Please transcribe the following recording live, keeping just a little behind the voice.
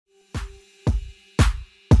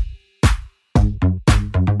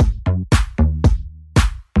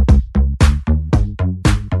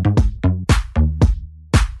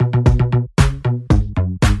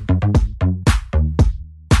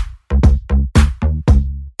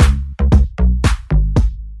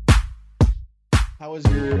How was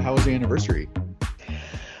the anniversary?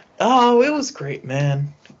 Oh, it was great,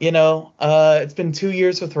 man. It's been 2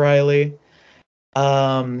 years with Riley.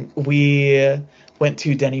 We went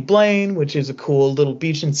to Denny Blaine, which is a cool little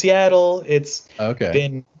beach in Seattle. It's Okay.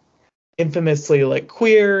 been infamously like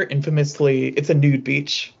queer, infamously it's a nude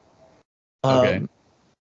beach. Okay. Um,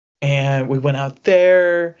 and we went out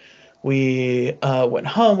there. We went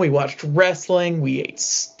home. We watched wrestling. We ate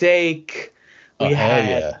steak. Oh, We hell had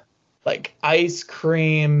yeah. like ice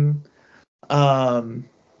cream. Um,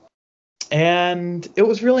 and it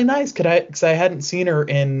was really nice because I hadn't seen her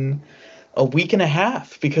in a week and a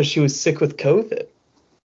half because she was sick with COVID.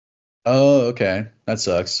 Oh, okay. That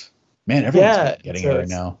sucks. Man, everyone's Yeah, fucking getting it so right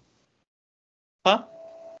it's now. huh?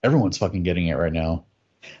 Everyone's fucking getting it right now.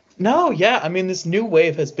 No, yeah. I mean, this new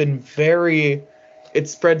wave has been it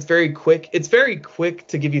spreads very quick. It's very quick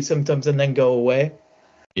to give you symptoms and then go away.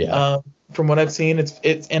 Yeah. Um, from what I've seen,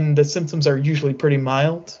 and the symptoms are usually pretty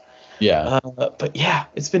mild. Yeah. But yeah,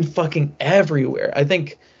 it's been fucking everywhere. I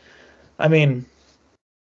mean,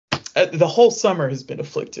 the whole summer has been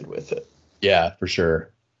afflicted with it. Yeah, for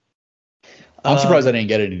sure. I'm surprised I Um, didn't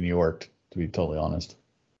get it in New York, to be totally honest.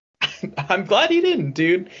 I'm glad you didn't,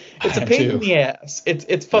 dude. It's a I pain in too. the ass. It's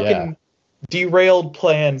Yeah. fucking derailed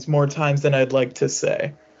plans more times than I'd like to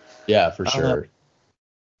say. Yeah, for Uh, sure.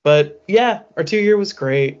 but yeah, our 2 year was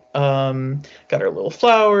great. Got her little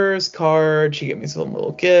flowers, card. She gave me some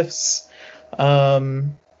little gifts,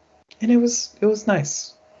 um, and it was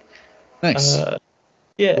nice. Nice. Uh,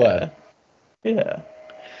 Glad. yeah,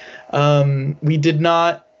 yeah. We did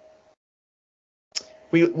not.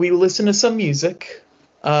 We listened to some music.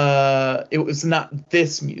 It was not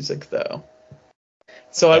this music though.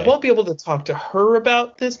 So I Okay. won't be able to talk to her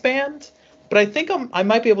about this band, but I think I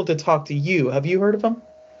might be able to talk to you. Have you heard of them?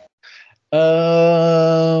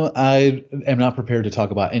 I am not prepared to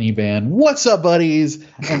talk about any band. What's up, buddies?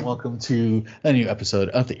 And welcome to a new episode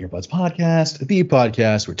of the Earbuds Podcast, the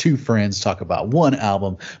podcast where two friends talk about one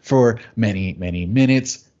album for many, many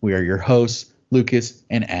minutes. We are your hosts, Lucas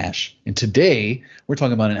and Ash. And today we're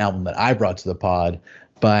talking about an album that I brought to the pod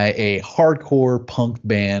by a hardcore punk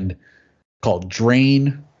band called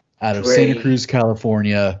Drain out of Santa Great. Cruz,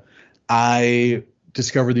 California. I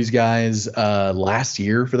discovered these guys last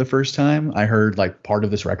year for the first time. I heard like part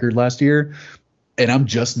of this record last year, and I'm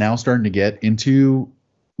just now starting to get into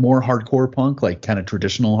more hardcore punk, like kind of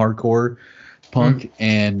traditional hardcore Mm. punk.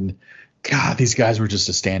 And God, these guys were just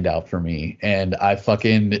a standout for me. And I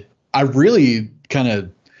really kind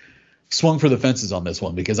of swung for the fences on this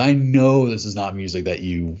one because I know this is not music that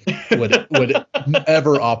you would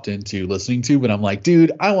ever opt into listening to, but I'm like,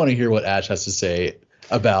 dude, I want to hear what Ash has to say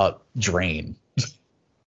about Drain.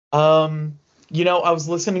 I was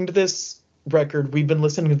listening to this record. We've been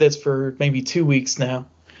listening to this for maybe 2 weeks now.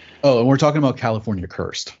 Oh, and we're talking about California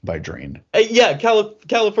Cursed by Drain. Yeah,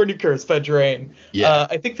 California Curse by Drain. Yeah.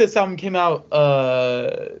 I think this album came out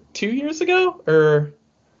 2 years ago or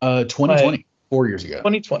my 2020, 4 years ago.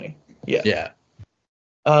 2020. Yeah. Yeah.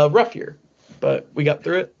 Rough year, but we got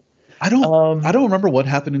through it. I don't Um, I don't remember what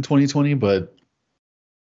happened in 2020, but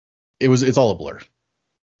it's all a blur.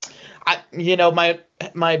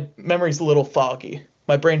 my memory's a little foggy.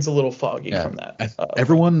 My brain's a little foggy Yeah. from that.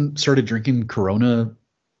 Everyone started drinking Corona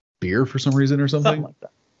beer for some reason or Something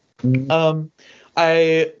something. like that.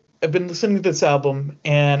 I have been listening to this album,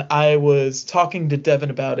 and I was talking to Devin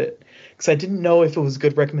about it because I didn't know if it was a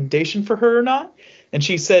good recommendation for her or not. And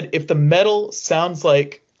she said if the metal sounds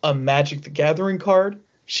like a Magic the Gathering card,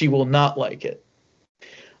 she will not like it.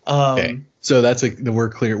 Okay. So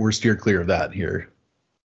we're steered clear of that here.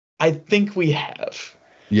 I think we have.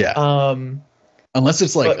 Yeah. Unless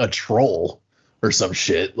it's like But a troll or some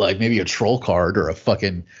shit, like maybe a troll card or a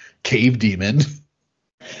fucking cave demon.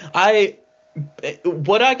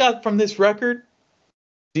 what I got from this record,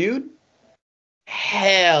 dude,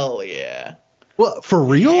 hell yeah. Well, for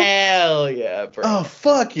real? Hell yeah, bro. Oh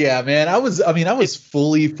fuck yeah, man. I was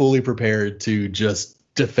fully prepared to just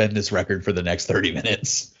defend this record for the next 30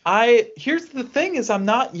 minutes. Here's the thing is I'm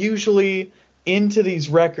not usually into these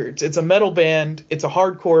records. It's a metal band, it's a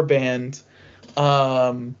hardcore band.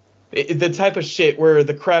 The type of shit where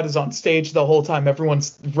the crowd is on stage the whole time,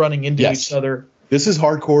 everyone's running into each Yes. other. This is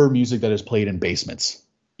hardcore music that is played in basements.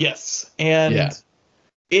 Yes. And Yeah.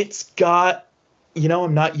 it's got,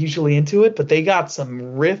 I'm not usually into it, but they got some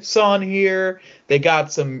riffs on here. They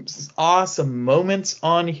got some awesome moments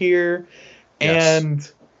on here. Yes.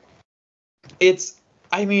 And it's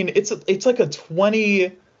like a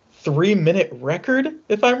 23-minute record,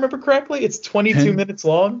 if I remember correctly. It's 22 10 minutes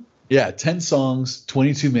long. Yeah, 10 songs,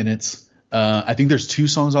 22 minutes. I think there's two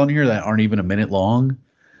songs on here that aren't even a minute long.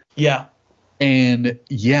 Yeah. And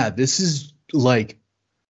yeah, this is like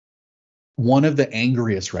one of the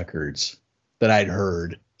angriest records that I'd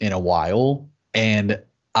heard in a while. And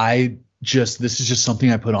this is just something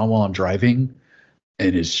I put on while I'm driving.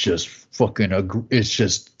 And it's just it's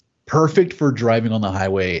just perfect for driving on the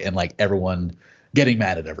highway and like everyone getting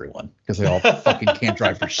mad at everyone because they all fucking can't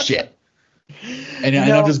drive for shit. And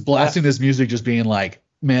I'm just blasting this music, just being like,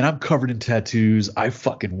 man, I'm covered in tattoos. I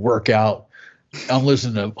fucking work out. I'm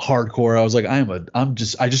listening to hardcore. I was like, I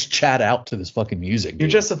just chat out to this fucking music. Dude. You're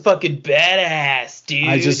just a fucking badass,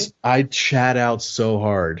 dude. I chat out so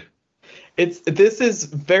hard. This is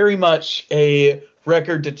very much a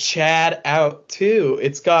record to chat out to.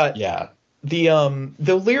 It's got the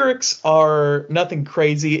lyrics are nothing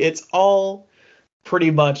crazy. It's all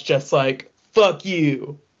pretty much just like fuck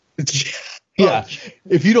you. Yeah.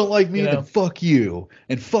 If you don't like me, then fuck you.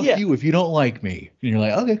 And fuck you if you don't like me. And you're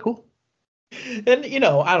like, okay, cool. And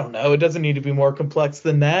I don't know. It doesn't need to be more complex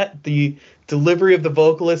than that. The delivery of the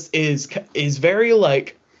vocalist is very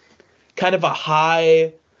like kind of a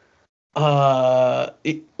high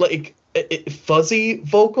fuzzy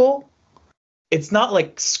vocal. It's not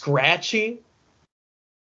like scratchy.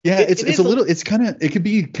 Yeah, it could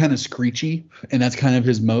be kind of screechy, and that's kind of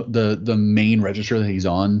his the main register that he's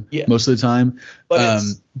on most of the time.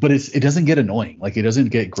 But it doesn't get annoying. Like it doesn't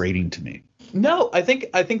get grating to me. No, I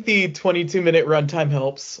think the 22-minute runtime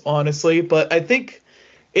helps, honestly, but I think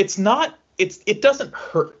it doesn't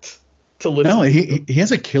hurt to listen. No, he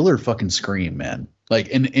has a killer fucking scream, man. Like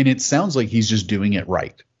and it sounds like he's just doing it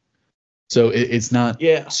right. So it's not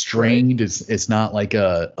strained. Right. It's not like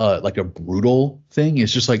a brutal thing.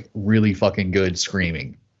 It's just like really fucking good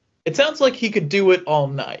screaming. It sounds like he could do it all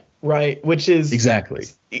night, right? Which is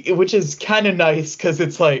kind of nice because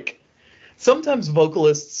it's like sometimes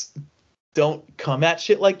vocalists don't come at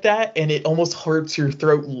shit like that, and it almost hurts your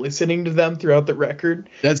throat listening to them throughout the record.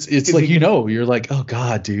 It's like you're like, oh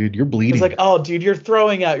god, dude, you're bleeding. It's like, oh, dude, you're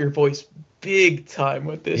throwing out your voice big time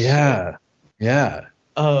with this. Yeah, shit. Yeah.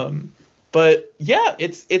 But yeah,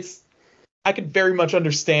 it's I could very much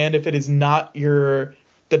understand if it is not the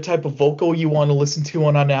type of vocal you want to listen to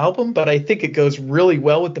on an album, but I think it goes really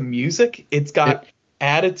well with the music. It's got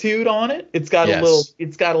attitude on it. It's got a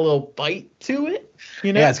little bite to it.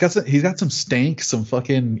 Yeah, he's got some stank, some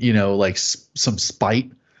fucking, like some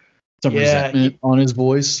spite, some resentment on his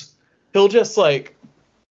voice. He'll just like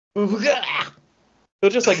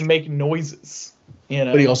make noises,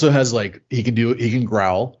 But he also has like he can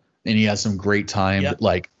growl, and he has some great timed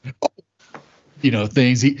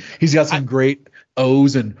things. He's got some great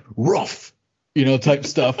O's and rough, type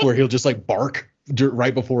stuff where he'll just like bark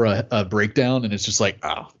right before a breakdown, and it's just like,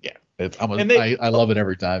 oh yeah, I love it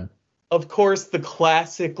every time. Of course, the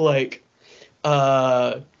classic like,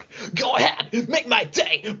 go ahead, make my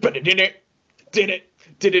day, but it did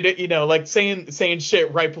it, like saying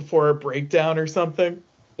shit right before a breakdown or something.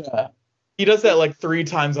 Yeah. He does that like 3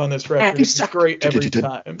 times on this record. It's great every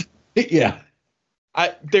time. Yeah. I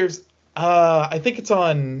think it's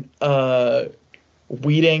on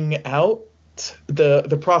Weeding Out.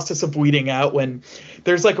 The process of weeding out, when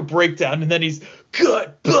there's like a breakdown and then he's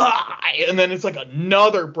goodbye, and then it's like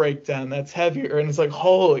another breakdown that's heavier, and it's like,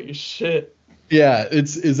 holy shit. Yeah,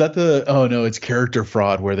 it's Character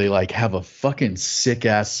Fraud, where they like have a fucking sick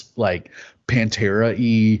ass like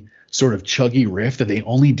Pantera-y sort of chuggy riff that they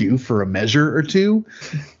only do for a measure or two,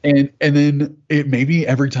 and then it made me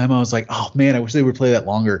every time I was like, oh man, I wish they would play that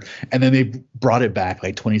longer, and then they brought it back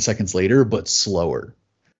like 20 seconds later but slower.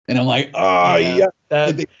 And I'm like, oh yeah.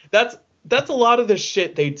 That's a lot of the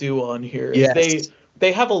shit they do on here. Yes.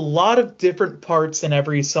 They have a lot of different parts in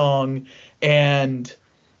every song, and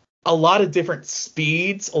a lot of different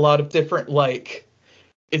speeds, a lot of different like,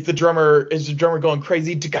 is the drummer going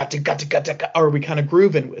crazy, or are we kind of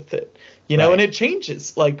grooving with it? Right. And it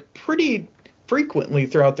changes like pretty frequently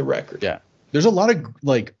throughout the record. Yeah. There's a lot of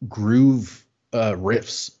like groove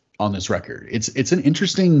riffs on this record. It's an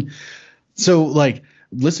interesting, so like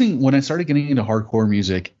listening, when I started getting into hardcore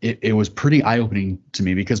music, it was pretty eye-opening to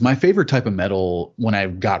me, because my favorite type of metal when I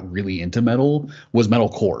got really into metal was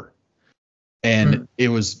metalcore. And it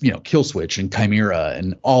was, Killswitch and Chimera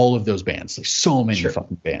and all of those bands. Like so many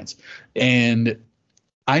fucking bands. And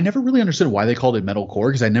I never really understood why they called it metalcore,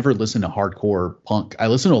 because I never listened to hardcore punk. I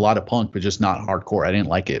listened to a lot of punk, but just not hardcore. I didn't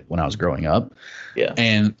like it when I was growing up. Yeah.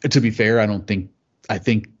 And to be fair, I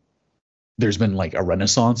think there's been like a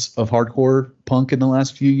renaissance of hardcore punk in the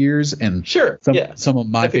last few years, and some of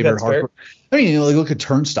my favorite hardcore. I mean, like look at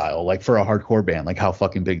Turnstile, like for a hardcore band, like how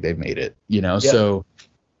fucking big they've made it, So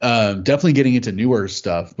Definitely getting into newer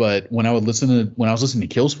stuff, but when I was listening to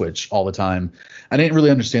Kill Switch all the time, I didn't really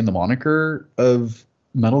understand the moniker of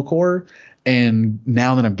metalcore. And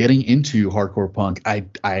now that I'm getting into hardcore punk,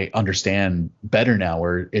 I understand better now,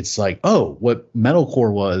 where it's like, oh, what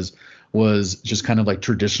metalcore was just kind of like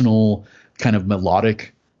traditional kind of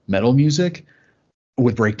melodic metal music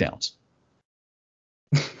with breakdowns.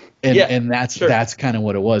 And that's kind of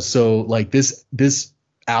what it was. So like this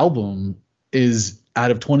album is, out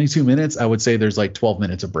of 22 minutes, I would say there's like 12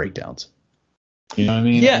 minutes of breakdowns. You know what I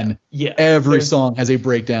mean? Yeah. And yeah. every song has a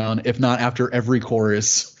breakdown, if not after every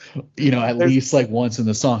chorus, at least like once in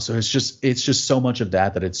the song. So it's just so much of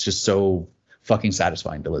that it's just so fucking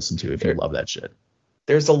satisfying to listen to if you love that shit.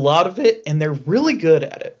 There's a lot of it, and they're really good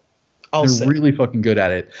at it. They're really fucking good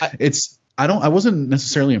at it. I wasn't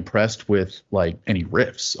necessarily impressed with like any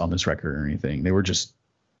riffs on this record or anything. They were just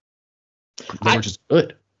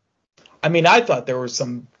good. I mean, I thought there were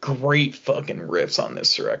some great fucking riffs on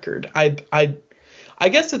this record. I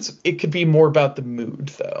guess it could be more about the mood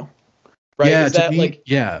though. Right? Yeah, Is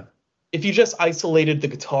that if you just isolated the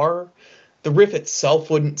guitar, the riff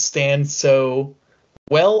itself wouldn't stand so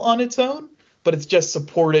well on its own, but it's just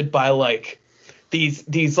supported by like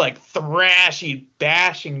these like thrashy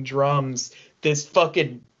bashing drums, this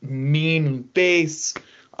fucking mean bass,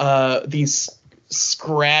 these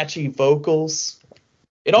scratchy vocals.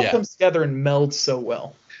 It all comes together and melds so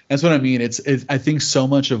well. That's what I mean. It's I think so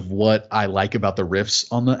much of what I like about the riffs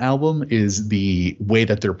on the album is the way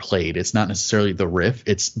that they're played. It's not necessarily the riff,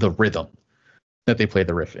 it's the rhythm that they play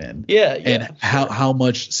the riff in. Yeah. And how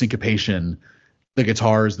much syncopation the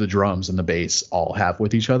guitars, the drums, and the bass all have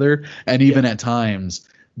with each other. And even at times,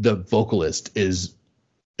 the vocalist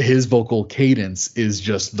his vocal cadence is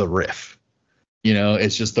just the riff.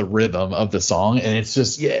 It's just the rhythm of the song, and it's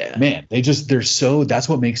just man, that's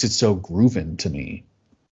what makes it so grooving to me.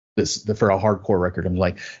 For a hardcore record, I'm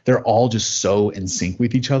like, they're all just so in sync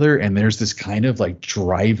with each other, and there's this kind of like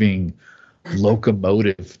driving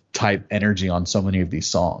locomotive type energy on so many of these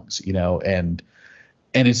songs, and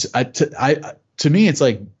it's to me it's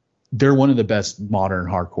like they're one of the best modern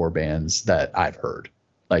hardcore bands that I've heard,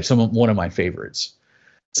 like one of my favorites.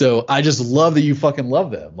 So I just love that you fucking love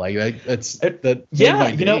them. Like that's that.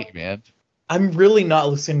 Yeah, man. I'm really not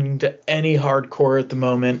listening to any hardcore at the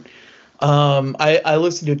moment. I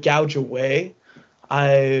listen to Gouge Away.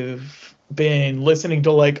 I've been listening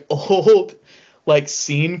to like old like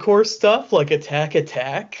scene core stuff, like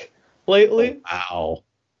Attack lately. Oh, wow.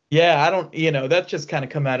 Yeah, I don't. That's just kind of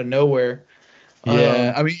come out of nowhere.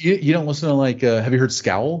 Yeah, I mean, you don't listen to like. Have you heard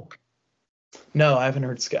Scowl? No, I haven't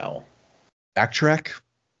heard Scowl. Backtrack?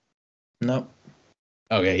 No.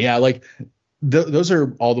 Okay, yeah, like those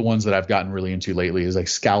are all the ones that I've gotten really into lately. Is like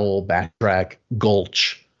Scowl, Backtrack,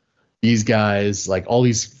 Gulch. These guys, like all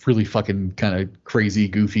these really fucking kind of crazy,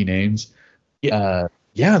 goofy names. Yeah.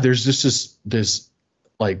 There's just this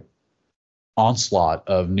like onslaught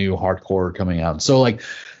of new hardcore coming out. So like,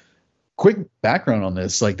 quick background on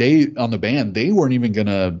this, like on the band, they weren't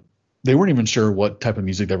even sure what type of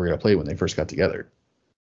music they were gonna play when they first got together.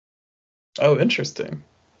 Oh, interesting.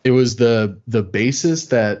 It was the bassist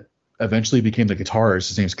that eventually became the guitarist.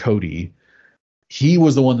 His name's Cody. He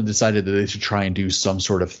was the one that decided that they should try and do some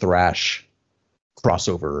sort of thrash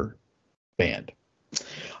crossover band.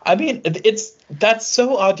 I mean, that's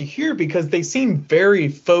so odd to hear because they seem very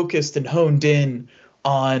focused and honed in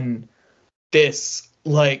on this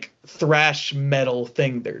like thrash metal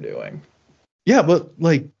thing they're doing. Yeah, but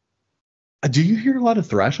like, do you hear a lot of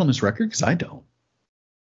thrash on this record? Because I don't.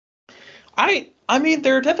 I mean,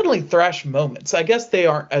 there are definitely thrash moments. I guess they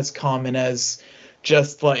aren't as common as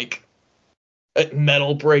just like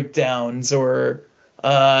metal breakdowns or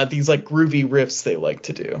these like groovy riffs they like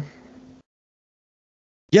to do.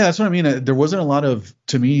 Yeah, that's what I mean. There wasn't a lot of,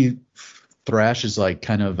 to me, thrash is like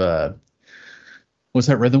kind of what's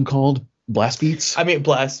that rhythm called? Blast beats? I mean,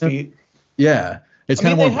 blast beat. Yeah, it's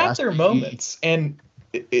kind of more. They have their moments, and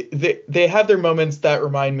they have their moments that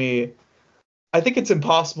remind me. I think it's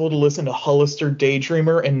impossible to listen to Hollister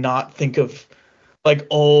Daydreamer and not think of like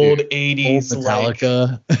old 80s old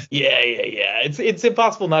Metallica. Like, yeah. It's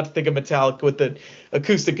impossible not to think of Metallica with the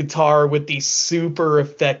acoustic guitar with the super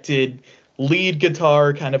affected lead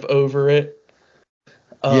guitar kind of over it.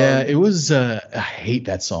 It was. I hate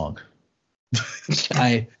that song.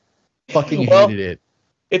 I fucking hated it.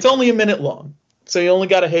 It's only a minute long, so you only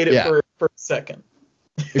got to hate it for a second.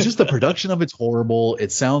 It's just the production of it's horrible.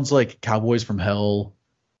 It sounds like Cowboys from Hell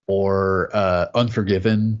or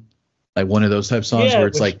Unforgiven, like one of those type songs where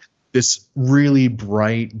it's like this really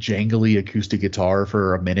bright, jangly acoustic guitar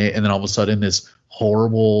for a minute, and then all of a sudden this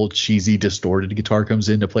horrible, cheesy, distorted guitar comes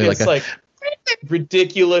in to play It's like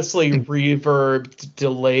ridiculously reverbed,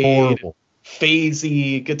 delayed, horrible.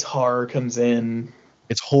 phasey guitar comes in.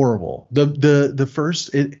 It's horrible. The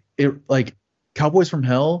first it like Cowboys from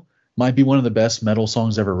Hell might be one of the best metal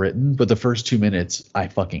songs ever written, but the first 2 minutes I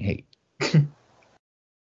fucking hate.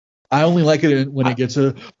 I only like it when it gets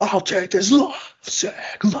a I'll take this love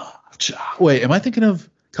sack, love child. Wait, am I thinking of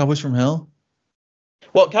Cowboys from Hell?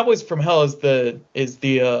 Well, Cowboys from Hell is the is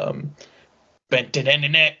the Is that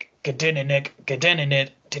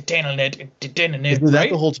right?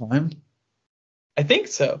 the whole time? I think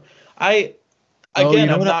so. I'm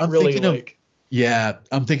not really like. Yeah,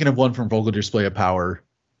 I'm thinking of one from Vocal Display of Power.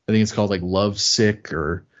 I think it's called like Love Sick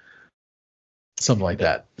or something like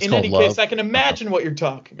that. It's In called any Love. case, I can imagine what you're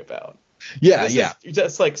talking about. Yeah, This yeah. is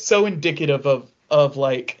just like so indicative of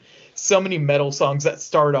like so many metal songs that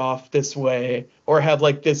start off this way or have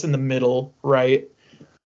like this in the middle, right?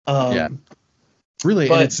 Yeah. Really,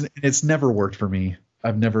 but- and it's never worked for me.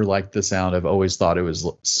 I've never liked the sound. I've always thought it was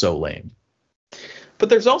so lame. But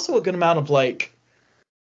there's also a good amount of like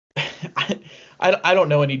I don't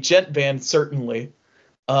know any gent bands certainly.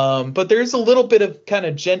 But there's a little bit of kind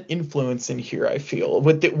of gent influence in here, I feel,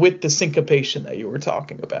 with the syncopation that you were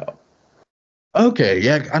talking about. Okay,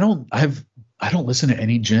 yeah, I don't listen to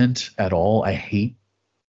any gent at all. I hate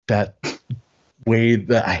that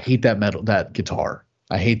I hate that that guitar.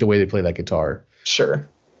 I hate the way they play that guitar. Sure.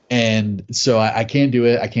 And so I can't do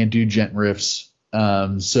it. I can't do gent riffs.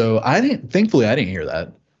 So thankfully I didn't hear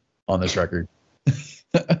that on this record.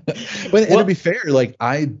 But and to be fair, like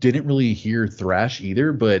I didn't really hear thrash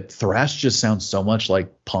either, but thrash just sounds so much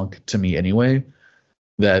like punk to me anyway,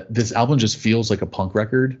 that this album just feels like a punk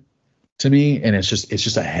record to me, and it's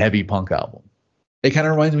just a heavy punk album. It kind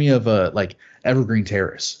of reminds me of like Evergreen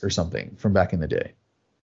Terrace or something from back in the day.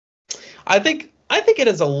 I think it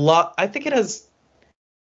has a lot. I think it has.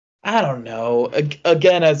 I don't know.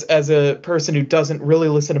 Again, as a person who doesn't really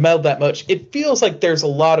listen to metal that much, it feels like there's a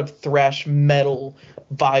lot of thrash metal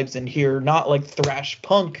vibes in here, not like thrash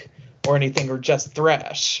punk or anything, or just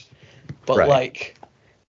thrash, but Right. like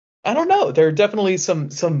I don't know. There are definitely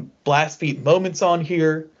some blast beat moments on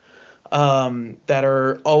here that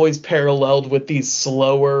are always paralleled with these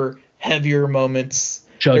slower, heavier moments.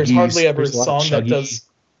 There's hardly ever a song that does.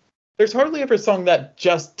 There's hardly ever a song that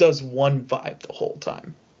just does one vibe the whole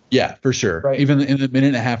time. Yeah, for sure. Right. Even in the minute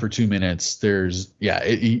and a half or 2 minutes, there's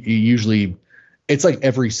it usually it's like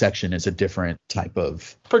every section is a different type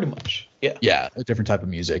of pretty much. Yeah. Yeah, a different type of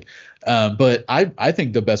music. But I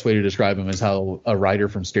think the best way to describe him is how a writer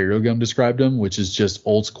from Stereo Gum described him, which is just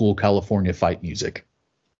old school California fight music.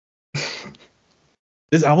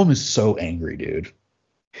 This album is so angry, dude.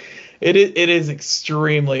 It is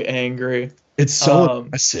extremely angry. It's so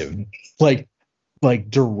aggressive.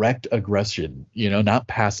 Like direct aggression, not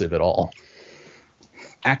passive at all.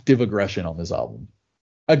 Active aggression on this album.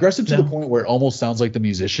 Aggressive to the point where it almost sounds like the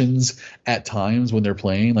musicians at times when they're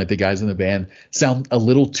playing, like the guys in the band, sound a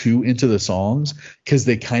little too into the songs because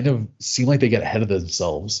they kind of seem like they get ahead of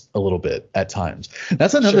themselves a little bit at times.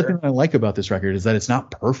 That's another thing I like about this record is that it's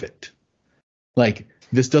not perfect. Like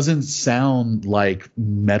this doesn't sound like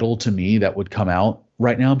metal to me that would come out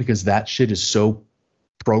right now because that shit is so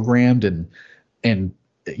programmed and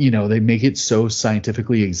they make it so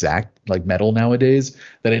scientifically exact like metal nowadays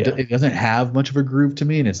that it doesn't have much of a groove to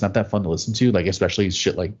me, and it's not that fun to listen to, like especially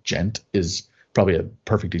shit like Gent is probably a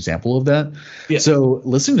perfect example of that. Yeah. So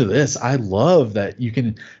listening to this, I love that you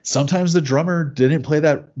can sometimes the drummer didn't play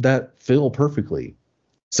that fill perfectly.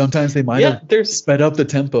 Sometimes they might have sped up the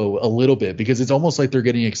tempo a little bit because it's almost like they're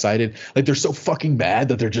getting excited, like they're so fucking mad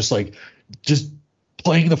that they're just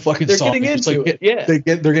playing the fucking song. Getting into it. Yeah. They're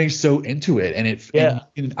getting so into it,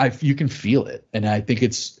 and you can feel it, and I think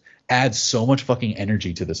it's adds so much fucking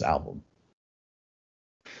energy to this album.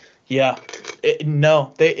 Yeah.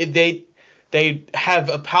 They have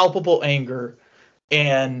a palpable anger,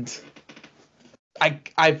 and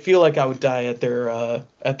I feel like I would die at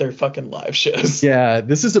their fucking live shows. Yeah,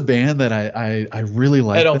 this is a band that I really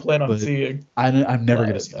like. I don't plan on seeing. I'm never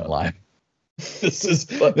gonna see them live. This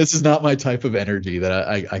is not my type of energy that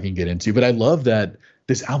I can get into, but I love that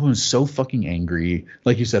this album is so fucking angry.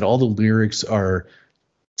 Like you said, all the lyrics are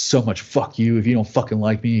so much fuck you. If you don't fucking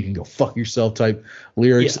like me, you can go fuck yourself type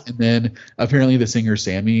lyrics. Yeah. And then apparently the singer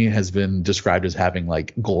Sammy has been described as having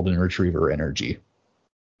like golden retriever energy,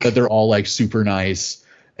 that they're all like super nice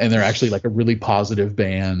and they're actually like a really positive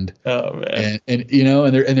band. Oh man. And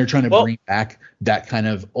they're trying to bring back that kind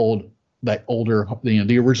of older,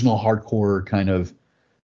 the original hardcore kind of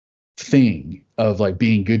thing of like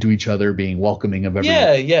being good to each other, being welcoming of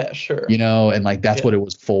everyone. Yeah, sure. You know, and like that's what it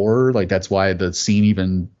was for. Like that's why the scene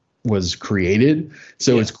even was created.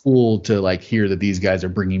 So it's cool to like hear that these guys are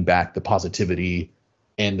bringing back the positivity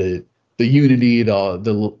and the unity,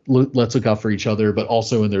 the let's look out for each other, but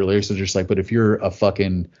also in their lyrics are just like, but if you're a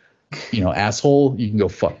fucking, you know, asshole, you can go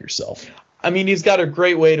fuck yourself. I mean, he's got a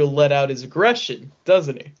great way to let out his aggression,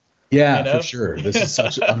 doesn't he? Yeah, you know? for sure. This is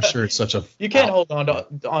such. I'm sure it's such a. You can't hold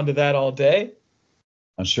on to that all day.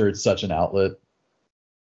 I'm sure it's such an outlet.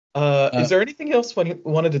 Is there anything else you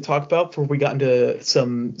wanted to talk about before we got into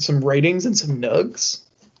some ratings and some nugs?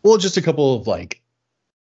 Well, just a couple of like,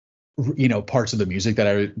 you know, parts of the music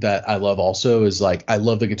that I love also is like I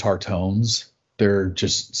love the guitar tones. They're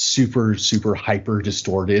just super hyper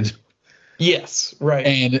distorted. Yes, right.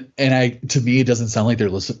 And to me it doesn't sound like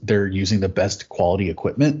they're using the best quality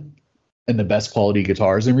equipment and the best quality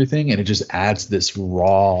guitars and everything, and it just adds this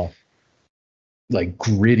raw, like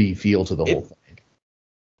gritty feel to the whole thing.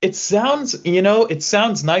 It sounds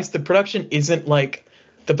nice. The production isn't like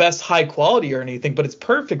the best high quality or anything, but it's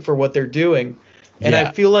perfect for what they're doing. And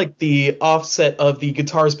I feel like the offset of the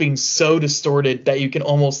guitars being so distorted that you can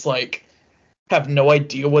almost like have no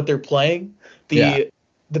idea what they're playing. The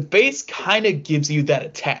bass kind of gives you that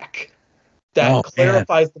attack that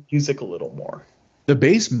clarifies the music a little more. The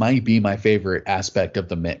bass might be my favorite aspect of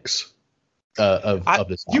the mix of this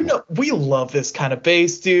album. You know, we love this kind of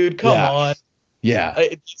bass, dude. Come on. Yeah,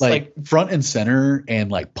 it's like front and center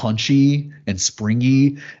and like punchy and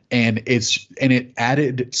springy, and it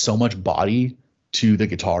added so much body to the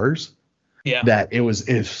guitars. Yeah, that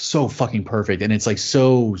it's so fucking perfect, and it's like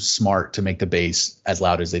so smart to make the bass as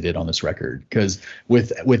loud as they did on this record, because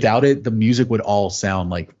without it, the music would all sound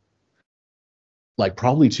like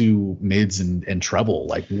probably too mids and treble,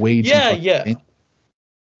 like way too. Yeah.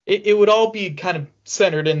 It would all be kind of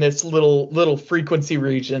centered in this little frequency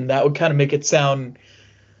region that would kind of make it sound.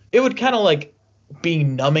 It would kind of like be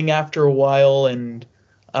numbing after a while, and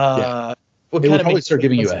it would probably start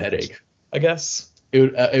giving you a headache. I guess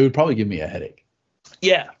it would probably give me a headache.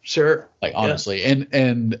 Yeah, sure. Like honestly,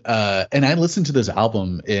 and I listened to this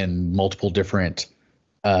album in multiple different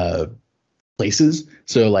places.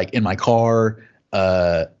 So like in my car,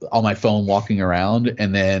 on my phone walking around,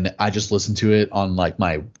 and then I just listened to it on like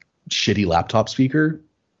my shitty laptop speaker.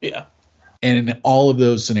 Yeah. And in all of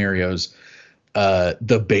those scenarios,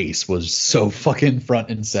 the bass was so fucking front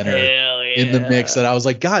and center in the mix that I was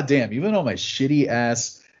like, God damn, even on my shitty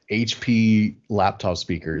ass HP laptop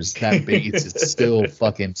speakers, that bass is still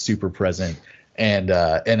fucking super present. And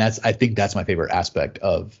I think that's my favorite aspect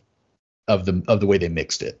of the way they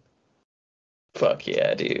mixed it. Fuck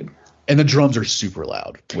yeah, dude. And the drums are super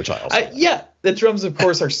loud, which I also like. The drums, of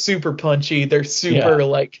course, are super punchy. They're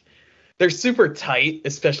super they're super tight,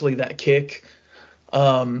 especially that kick.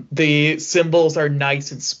 The cymbals are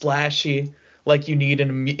nice and splashy, like you need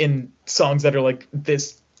in songs that are like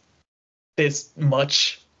this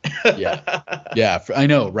much. yeah, I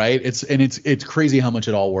know, right? It's crazy how much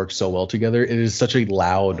it all works so well together. It is such a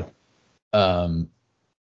loud,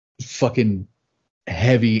 fucking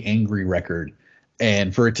heavy, angry record.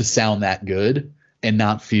 And for it to sound that good and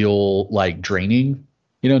not feel like draining,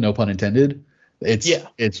 you know, no pun intended,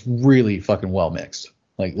 it's really fucking well mixed,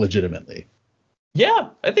 like legitimately. Yeah,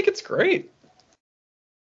 I think it's great.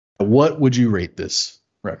 What would you rate this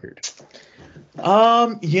record?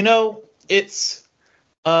 You know, it's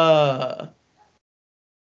I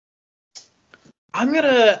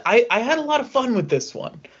had a lot of fun with this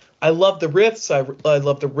one. I love the riffs, I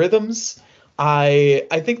love the rhythms.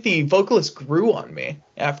 I think the vocalist grew on me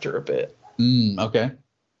after a bit. Okay.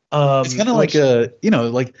 It's kind of like a, you know,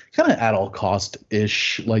 like kind of at all cost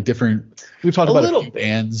ish, like different. We've talked about a few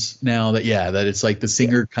bands now that it's like the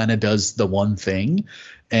singer kind of does the one thing,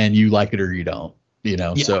 and you like it or you don't, you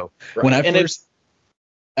know. Yeah, so when I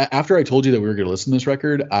after I told you that we were going to listen to this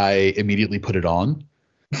record, I immediately put it on,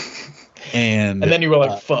 and then you were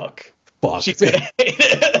like, "Fuck." She's gonna hate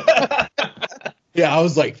it. Yeah, I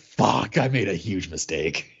was like, fuck, I made a huge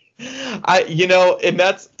mistake. And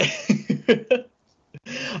that's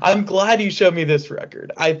I'm glad you showed me this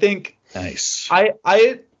record. I think nice.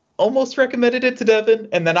 I almost recommended it to Devin,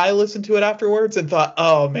 and then I listened to it afterwards and thought,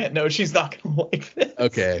 oh man, no, she's not gonna like this.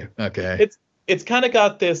 Okay. It's kind of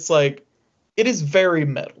got this like, it is very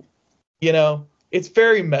metal, you know? It's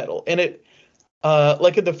very metal, and it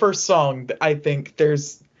like in the first song, I think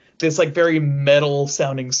there's this like very metal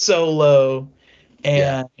sounding solo.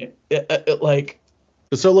 And it, like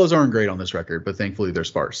the solos aren't great on this record, but thankfully they're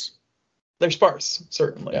sparse. They're sparse,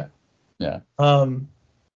 certainly. Yeah.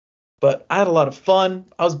 but I had a lot of fun.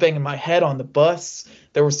 I was banging my head on the bus.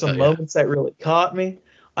 There were Oh some yeah. moments that really caught me.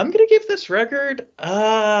 I'm gonna give this record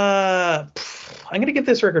a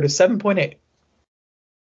 7.8.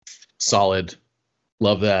 Solid.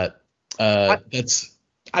 Love that. I, That's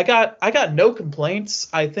I got no complaints.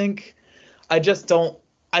 I don't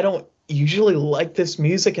usually like this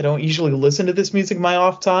music. I don't usually listen to this music in my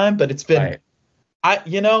off time, but it's been right. I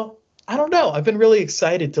don't know. I've been really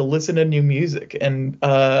excited to listen to new music, and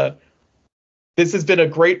this has been a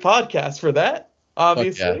great podcast for that, Fuck yeah.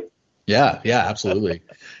 obviously. Yeah, yeah, absolutely.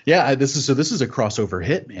 Yeah, this is a crossover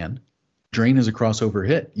hit, man. Drain is a crossover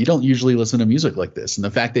hit. You don't usually listen to music like this, and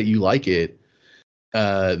the fact that you like it,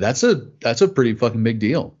 that's a pretty fucking big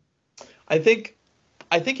deal. I think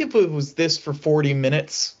if it was this for 40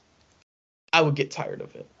 minutes, I would get tired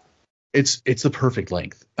of it. It's the perfect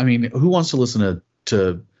length. I mean, who wants to listen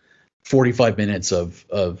to 45 minutes of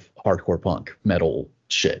hardcore punk metal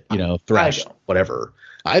shit, thrash, whatever.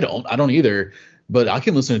 I don't either, but I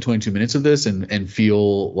can listen to 22 minutes of this and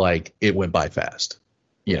feel like it went by fast,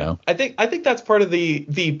 I think that's part of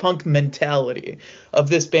the punk mentality of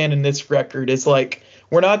this band and this record is like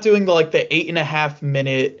we're not doing the 8.5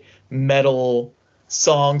 minute metal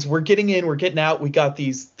songs. We're getting in, we're getting out. We got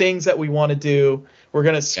these things that we want to do. We're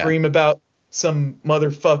gonna scream about some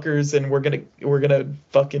motherfuckers, and we're gonna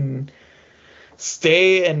fucking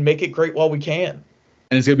stay and make it great while we can.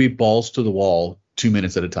 And it's gonna be balls to the wall, 2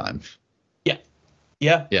 minutes at a time. Yeah,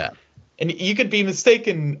 yeah, Yeah. and you could be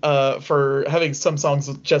mistaken for having some songs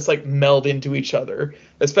just meld into each other,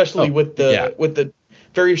 especially with the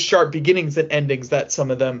very sharp beginnings and endings that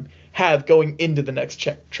some of them have going into the next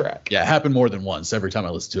track. Yeah, it happened more than once. Every time I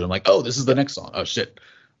listen to it, I'm like, oh, this is the next song. Oh shit.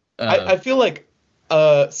 I feel like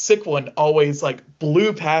Sick One always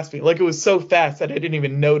blew past me. It was so fast that I didn't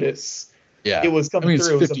even notice. Yeah, it was coming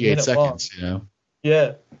through. It's 58 seconds. Long.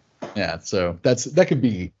 Yeah. Yeah. So that could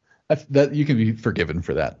be that you can be forgiven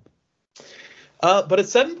for that. But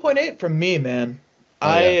it's 7.8 from me, man.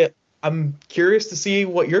 I'm curious to see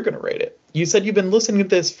what you're gonna rate it. You said you've been listening to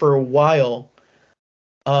this for a while.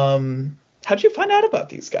 How'd you find out about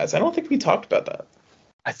these guys? I don't think we talked about that.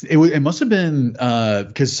 It must have been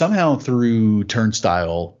because somehow through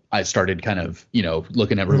Turnstile, I started kind of,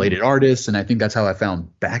 looking at related artists. And I think that's how I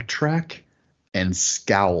found Backtrack, and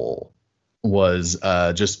Scowl was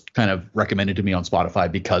just kind of recommended to me on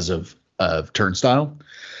Spotify because of Turnstile.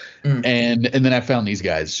 And then I found these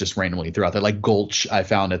guys just randomly throughout that, like Gulch I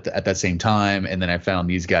found at that same time. And then I found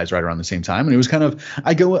these guys right around the same time. And it was kind of,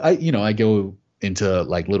 I go into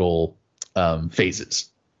little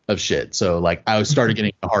phases of shit. So I started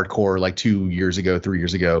getting hardcore 3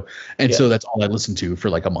 years ago. And so that's all I listened to for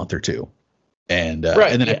a month or two. And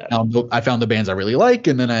and then I found the bands I really like,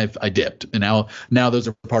 and then I dipped. And now those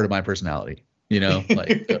are part of my personality,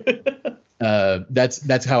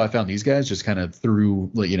 that's how I found these guys, just kind of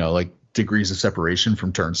through degrees of separation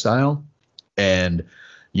from Turnstile. And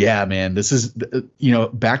yeah, man, this is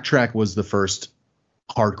Backtrack was the first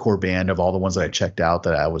hardcore band of all the ones that I checked out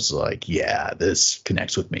that I was like, yeah, this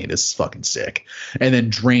connects with me. This is fucking sick. And then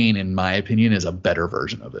Drain, in my opinion, is a better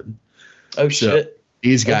version of it. Oh shit!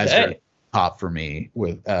 These guys are top for me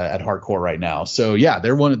with at hardcore right now. So yeah,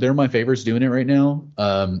 they're my favorites doing it right now.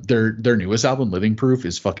 Their newest album, Living Proof,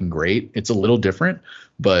 is fucking great. It's a little different,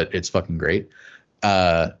 but it's fucking great.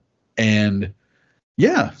 And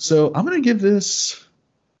yeah, so I'm gonna give this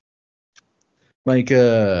I'm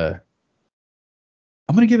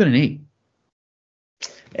going to give it an 8.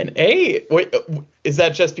 An 8? Wait, is that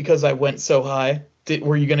just because I went so high?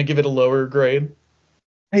 Were you going to give it a lower grade?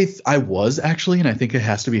 I was actually, and I think it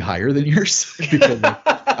has to be higher than yours because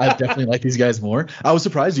I definitely like these guys more. I was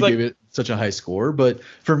surprised you gave it such a high score, but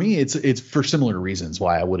for me, it's for similar reasons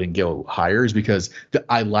why I wouldn't go higher, is because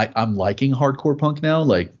I'm liking hardcore punk now.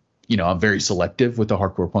 I'm very selective with the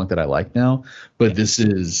hardcore punk that I like now, but this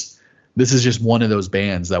is just one of those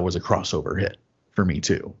bands that was a crossover hit for me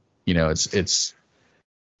too. I'm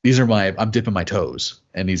dipping my toes,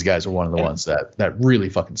 and these guys are one of the ones that really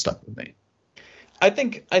fucking stuck with me. I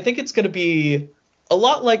think it's going to be a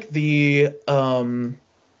lot like the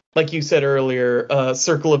like you said earlier,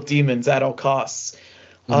 Circle of Demons, At All Costs.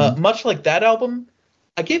 Much like that album,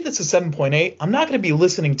 I gave this a 7.8. I'm not going to be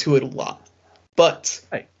listening to it a lot, but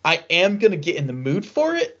I am going to get in the mood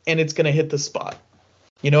for it, and it's going to hit the spot.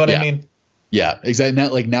 You know what I mean? Yeah,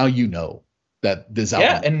 exactly. Now that this album.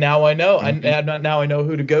 Yeah, and now I know. Now I know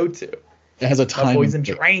who to go to. It has a time. Poison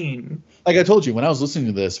Drain. Like I told you, when I was listening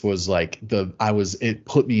to this, it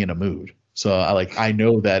put me in a mood. So I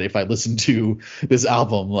know that if I listen to this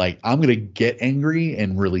album, I'm gonna get angry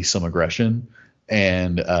and release some aggression.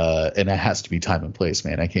 and it has to be time and place,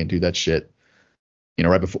 man. I can't do that shit. You know,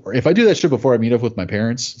 right before. If I do that shit before I meet up with my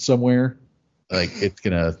parents somewhere, like it's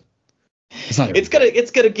not. It's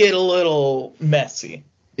gonna get a little messy.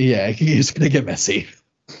 Yeah, it's gonna get messy.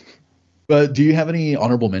 But do you have any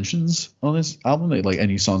honorable mentions on this album? Like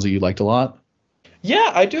any songs that you liked a lot?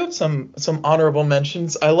 Yeah, I do have some honorable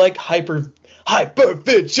mentions. I like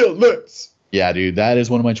Hypervigilance. Yeah, dude, that is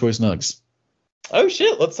one of my choice nugs. Oh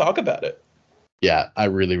shit, let's talk about it. Yeah, I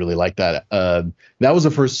really, really like that. That was the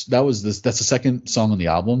first. That's the second song on the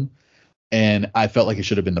album, and I felt like it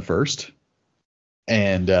should have been the first.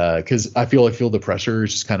 And because I feel the pressure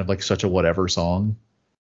is just kind of like such a whatever song.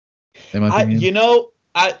 In my opinion,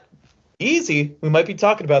 easy. We might be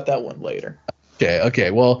talking about that one later. Okay.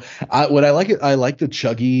 Well, I like the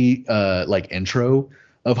chuggy like intro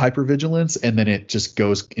of Hypervigilance, and then it just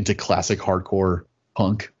goes into classic hardcore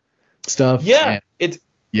punk stuff. Yeah, it's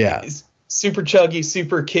super chuggy,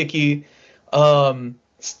 super kicky,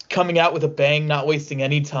 coming out with a bang, not wasting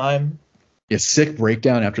any time. Yeah, sick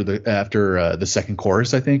breakdown after the second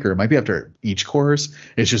chorus, I think, or it might be after each chorus.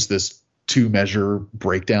 It's just this 2-measure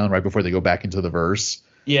breakdown right before they go back into the verse.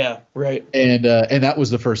 Yeah, right. And that was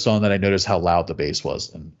the first song that I noticed how loud the bass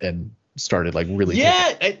was and started like really.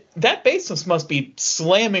 Yeah, that bass must be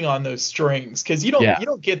slamming on those strings because you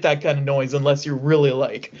don't get that kind of noise unless you're really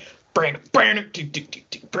like. I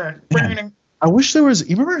wish there was.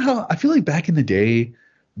 You remember how I feel like back in the day,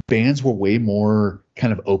 bands were way more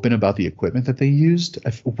kind of open about the equipment that they used.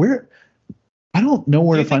 I don't know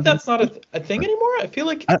where to find. That's not a thing anymore. I feel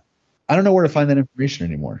like I don't know where to find that information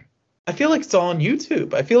anymore. I feel like it's all on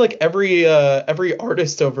YouTube. I feel like every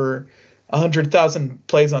artist over 100,000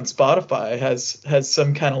 plays on Spotify has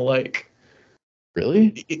some kind of like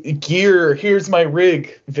really gear. Here's my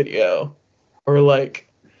rig video, or like.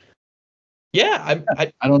 Yeah,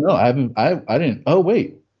 I don't know. I didn't. Oh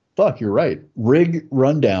wait, fuck, you're right. Rig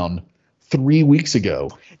rundown 3 weeks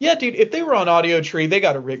ago. Yeah, dude. If they were on Audio Tree, they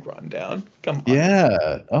got a rig rundown. Come on.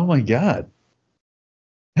 Yeah. Oh my god.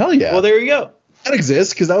 Hell yeah. Well, there you go. That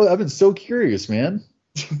exists because I've been so curious, man.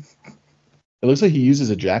 It looks like he uses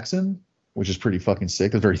a Jackson, which is pretty fucking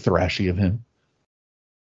sick. It's very thrashy of him.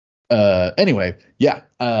 Anyway, yeah.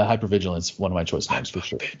 Hypervigilance, one of my choice names for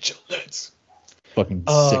sure. Hypervigilance. Fucking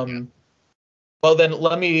sick. Well, then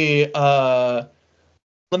let me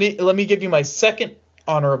give you my second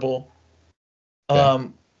honorable,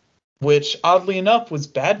 which oddly enough was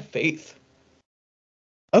Bad Faith.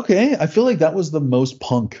 Okay, I feel like that was the most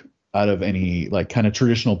punk out of any, like, kind of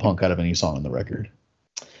traditional punk out of any song on the record.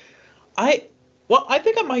 I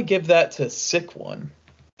think I might give that to Sick One,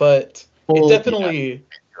 but it definitely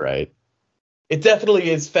right. It definitely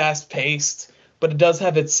is fast paced, but it does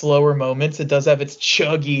have its slower moments. It does have its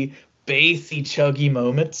chuggy, bassy, chuggy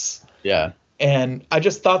moments. Yeah. And I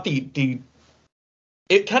just thought it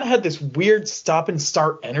kind of had this weird stop and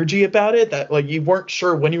start energy about it that like you weren't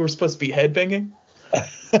sure when you were supposed to be headbanging.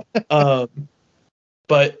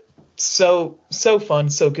 But so fun,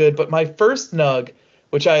 so good. But my first nug,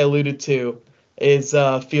 which I alluded to, is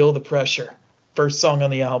Feel the Pressure, first song on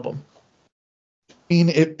the album. I mean,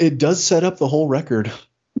 it does set up the whole record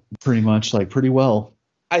pretty much, like, pretty well.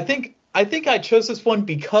 I think I chose this one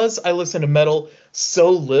because I listen to metal so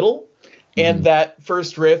little, and that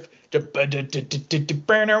first riff, sounds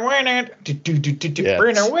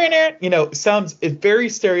it's very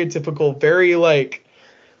stereotypical,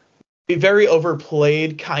 very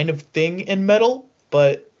overplayed kind of thing in metal,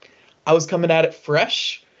 but I was coming at it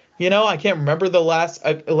fresh. I can't remember the last.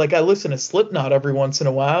 I listen to Slipknot every once in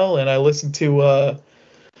a while, and I listen to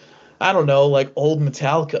I don't know, like old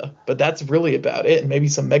Metallica, but that's really about it, and maybe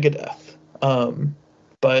some Megadeth.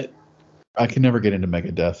 But I can never get into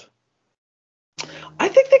Megadeth. I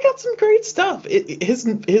think they got some great stuff.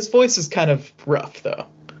 His voice is kind of rough though.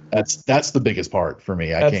 That's the biggest part for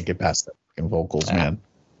me. I can't get past the fucking vocals, man.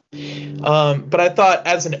 But I thought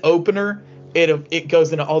as an opener, it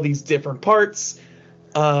goes into all these different parts.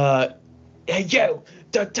 Hey yo,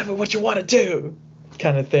 tell me what you want to do,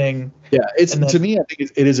 kind of thing. Yeah, to me, I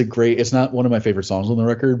think it is a great. It's not one of my favorite songs on the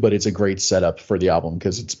record, but it's a great setup for the album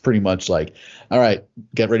because it's pretty much like, all right,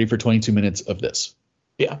 get ready for 22 minutes of this.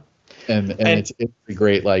 Yeah, and it's a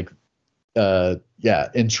great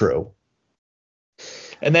intro.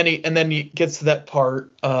 And then he gets to that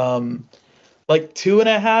part, like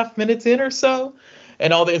 2.5 minutes in or so,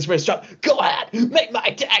 and all the instruments drop. Go ahead, make my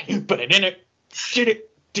day, put it in it,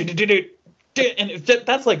 and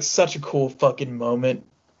that's like such a cool fucking moment.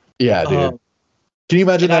 Yeah, dude. Can you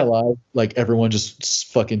imagine that live? Like everyone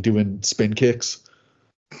just fucking doing spin kicks.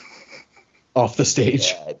 off the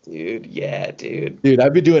stage. Yeah, dude. Yeah, dude. Dude,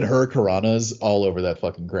 I've been doing hurricanranas all over that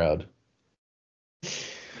fucking crowd.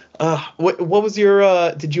 What was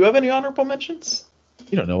your did you have any honorable mentions?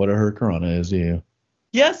 You don't know what a hurricanrana is, do you?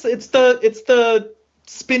 Yes, it's the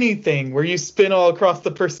spinny thing where you spin all across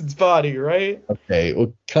the person's body, right? Okay,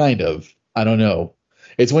 well, kind of. I don't know.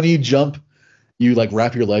 It's when you jump, you like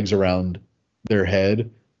wrap your legs around their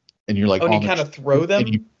head, and you're like Oh, and you on the kind of throw and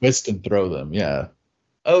you them? twist and throw them. Yeah.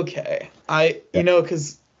 Okay. Yeah.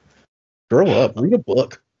 Because Grow up. Read a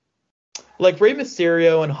book. like Rey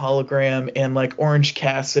Mysterio and Hologram and like Orange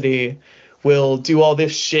Cassidy will do all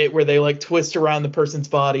this shit where they like twist around the person's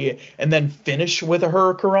body and then finish with a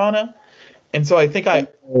hurricanrana. And so Oh, I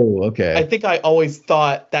okay. think I always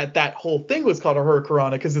thought that that whole thing was called a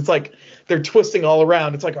hurricanrana because it's like they're twisting all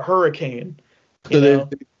around. It's like a hurricane, you So know.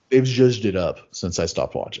 they've judged it up since I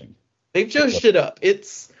stopped watching. They've just shit up.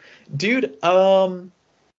 It's dude, I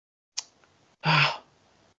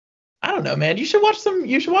don't know, man. You should watch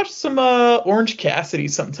some Orange Cassidy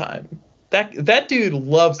sometime. That dude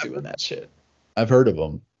loves doing that shit. I've heard of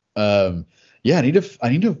them. Yeah, I need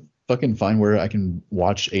to fucking find where I can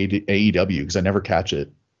watch AEW because I never catch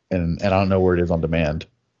it, and I don't know where it is on demand.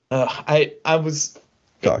 I was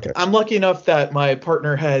Okay. I'm lucky enough that my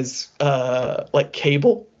partner has like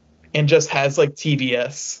cable and just has like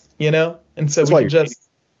TBS, you know? And so That's we why can you're dating. just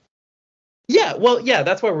yeah, well, yeah,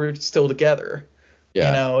 that's why we're still together. You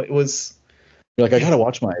Yeah. know, it was You're like, I gotta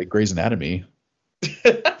watch my Grey's Anatomy.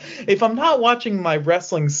 if I'm not watching my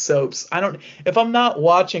wrestling soaps, I don't if I'm not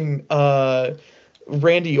watching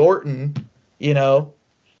Randy Orton, you know,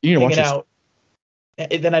 You need to watch hanging your.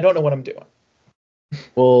 out, then I don't know what I'm doing.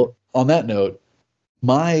 Well, on that note,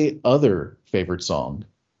 my other favorite song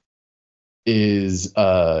is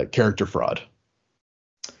Character Fraud.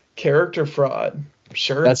 Character fraud.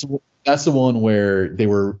 Sure. That's that's the one where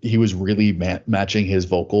he was really matching his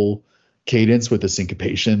vocal cadence with the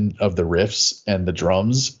syncopation of the riffs and the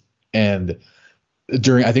drums, and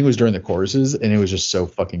during I think it was during the choruses, and it was just so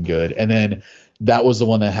fucking good. And then that was the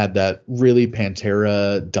one that had that really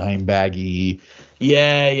Pantera dime baggy.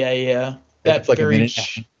 Yeah, yeah, yeah. It's That like a minute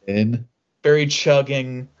in. very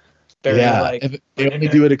chugging, very Yeah, like and they only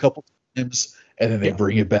do it a couple times, and then they yeah,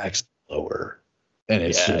 bring it back slower, and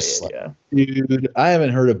it's yeah, just like, yeah, dude, I haven't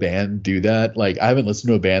heard a band do that. Like, I haven't listened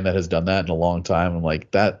to a band that has done that in a long time. I'm like,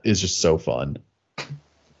 that is just so fun.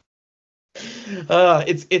 yeah.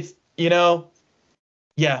 It's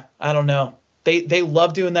yeah. I don't know. They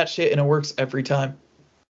love doing that shit, and it works every time.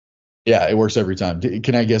 Yeah, it works every time.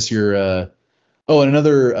 Can I guess your? Oh, and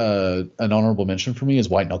another an honorable mention for me is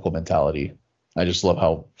White Knuckle Mentality. I just love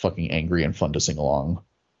how fucking angry and fun to sing along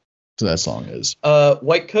to that song is.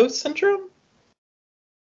 White Coat Syndrome.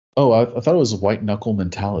 Oh, I thought it was White Knuckle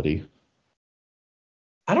Mentality.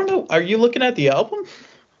 I don't know. Are you looking at the album?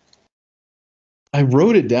 I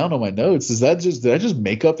wrote it down on my notes. Is that just did I just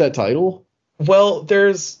make up that title? Well,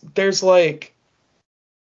 there's like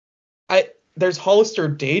there's Hollister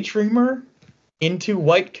Daydreamer into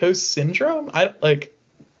White Coast Syndrome. I like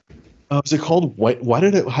Is it called White? Why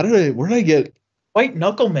did it? How did I? Where did I get? White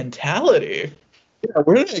Knuckle Mentality. Yeah,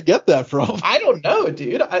 where did I get that from? I don't know,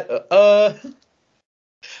 dude.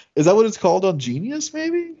 Is that what it's called on Genius?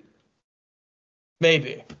 Maybe.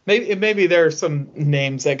 Maybe there are some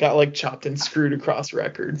names that got like chopped and screwed across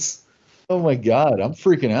records. Oh my god, I'm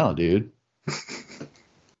freaking out, dude.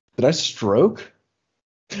 Did I stroke?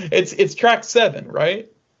 It's track 7,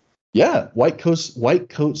 right? Yeah, White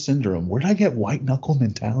Coat Syndrome. Where did I get White Knuckle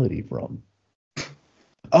Mentality from?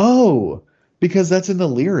 Oh, because that's in the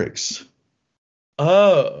lyrics.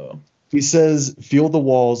 Oh. He says, "Feel the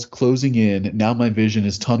walls closing in. Now my vision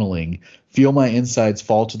is tunneling. Feel my insides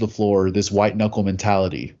fall to the floor. This white knuckle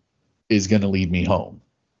mentality is gonna lead me home."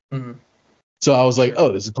 Mhm. So I was like,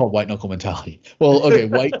 "Oh, this is called White Knuckle Mentality." Well, okay,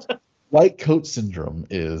 White Coat Syndrome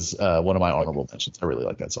is one of my honorable mentions. I really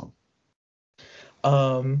like that song.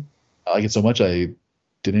 Um, I like it so much I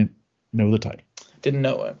didn't know the title. didn't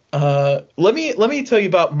know it. Let me tell you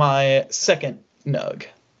about my second nug.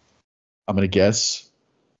 I'm gonna guess.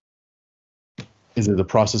 Is it the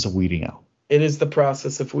process of weeding out? It is the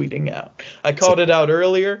process of weeding out. I called it out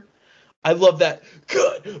earlier. I love that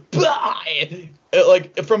goodbye,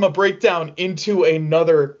 like from a breakdown into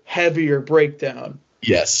another heavier breakdown.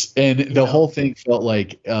 Yes, and the whole thing felt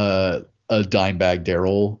like a Dimebag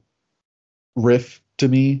Daryl riff to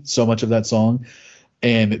me. So much of that song,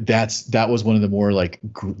 and that was one of the more like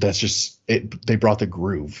that's just it. They brought the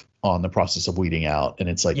groove on the process of weeding out, and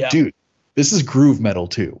it's like, dude, this is groove metal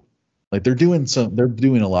too. Like they're doing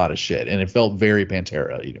a lot of shit, and it felt very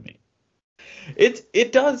Pantera-y to me.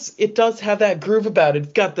 It does have that groove about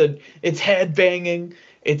it. It's head banging.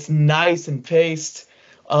 It's nice and paced.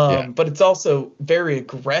 Yeah. But it's also very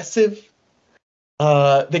aggressive.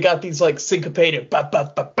 They got these like syncopated ba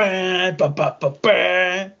ba ba ba ba ba ba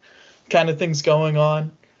ba kind of things going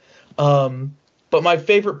on. But my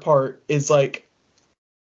favorite part is like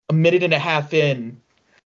a minute and a half in,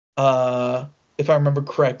 if I remember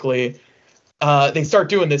correctly. They start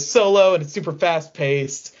doing this solo and it's super fast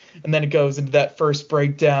paced, and then it goes into that first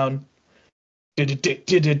breakdown, and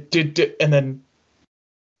then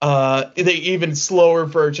the even slower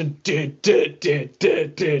version,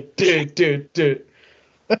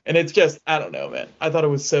 and it's just, I don't know, man. I thought it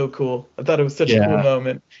was so cool. I thought it was such a cool Yeah.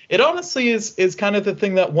 moment. It honestly is kind of the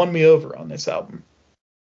thing that won me over on this album.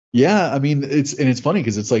 Yeah, I mean it's funny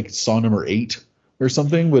because it's like song number 8 or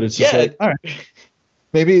something, but it's just Yeah. like, all right,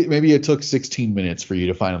 maybe it took 16 minutes for you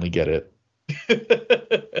to finally get it,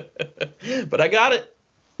 But I got it.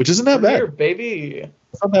 which isn't that We're bad. here, baby.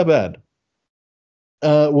 It's not that bad.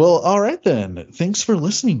 Well, all right then. Thanks for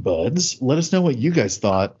listening, buds. Let us know what you guys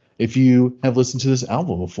thought. If you have listened to this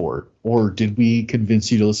album before, or did we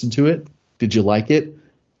convince you to listen to it? Did you like it?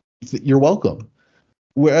 You're welcome.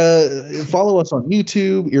 Follow us on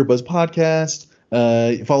YouTube, Earbuds Podcast.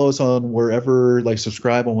 Follow us on wherever, like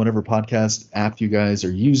subscribe on whatever podcast app you guys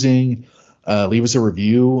are using. Leave us a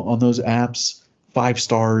review on those apps. 5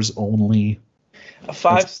 stars only.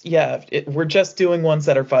 We're just doing ones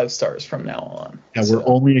that are 5 stars from now on. Yeah, we're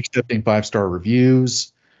only accepting 5-star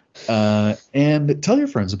reviews. And tell your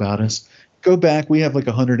friends about us. Go back. We have like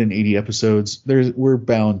 180 episodes. We're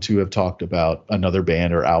bound to have talked about another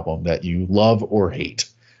band or album that you love or hate.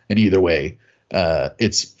 And either way,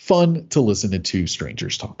 it's fun to listen to 2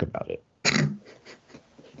 strangers talk about it.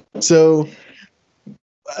 So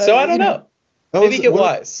I don't know. Maybe get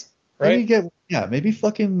wise, right? Maybe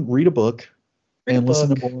fucking read a book and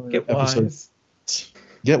listen to more episodes.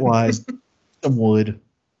 Get wise. Some wood.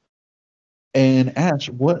 And Ash,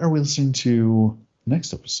 what are we listening to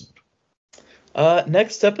next episode?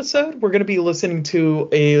 Next episode, we're going to be listening to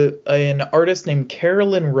an artist named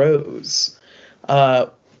Carolyn Rose,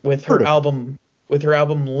 with her album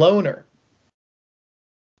Loner.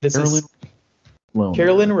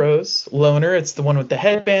 Carolyn Rose, Loner. It's the one with the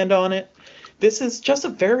headband on it. This is just a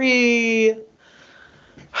very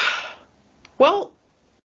well,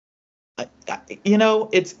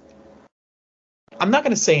 it's. I'm not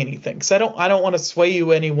going to say anything because I don't want to sway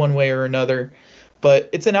you any one way or another, but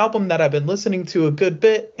it's an album that I've been listening to a good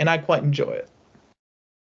bit and I quite enjoy it.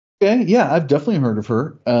 Okay, yeah, I've definitely heard of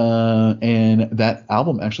her, and that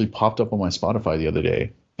album actually popped up on my Spotify the other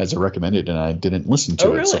day as a recommended, and I didn't listen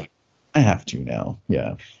to it. Really? So I have to now.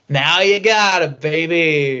 Yeah. Now you got it,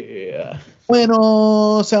 baby.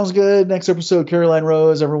 Bueno, sounds good. Next episode, Caroline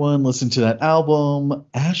Rose. Everyone, listen to that album.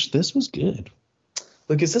 Ash, this was good.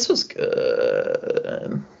 Lucas, this was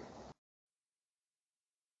good.